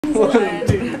1,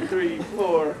 2, 3,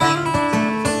 4.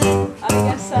 I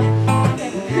guess so.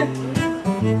 Okay.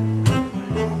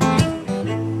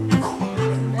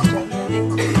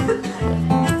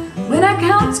 When it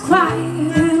comes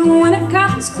quiet and when it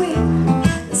comes quick,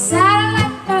 the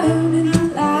satellite burning, the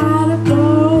light of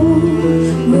gold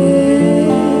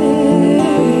wings.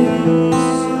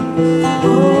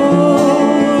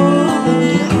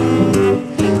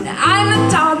 Now I'm the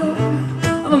daughter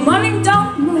of a morning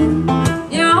dawn moon.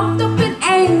 Your open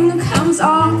anger comes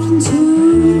often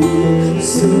too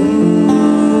soon.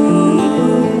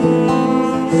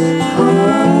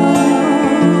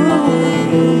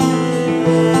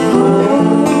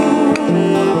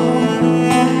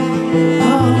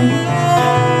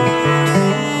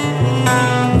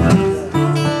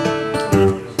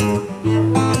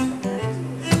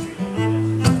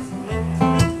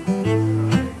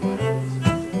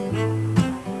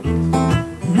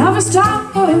 Never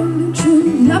stop burning true,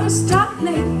 never stop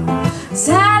laying.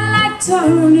 Satellite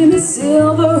turning to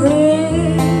silver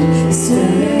red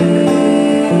sand.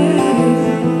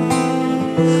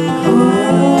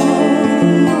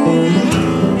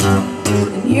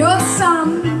 And you're the son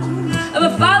of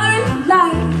a father in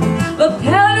light, a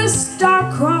perilous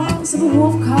star-cross of a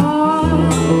wolf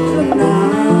called the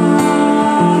night.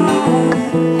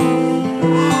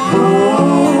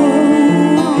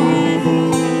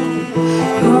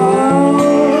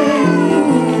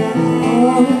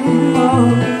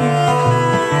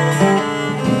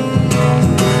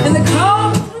 And the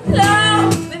cold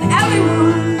love in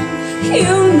everyone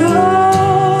you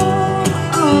know,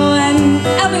 and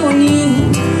everyone you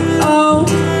oh,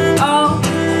 oh,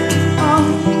 oh,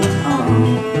 oh.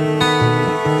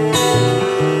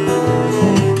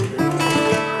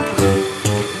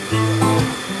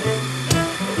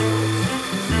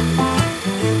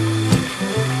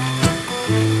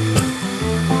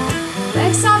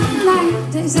 Breaks up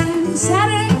night days and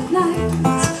Saturday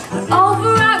nights, and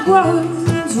over our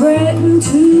words written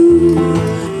to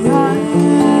write.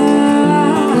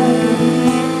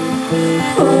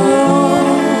 Oh.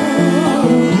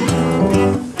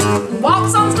 Walk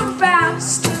songs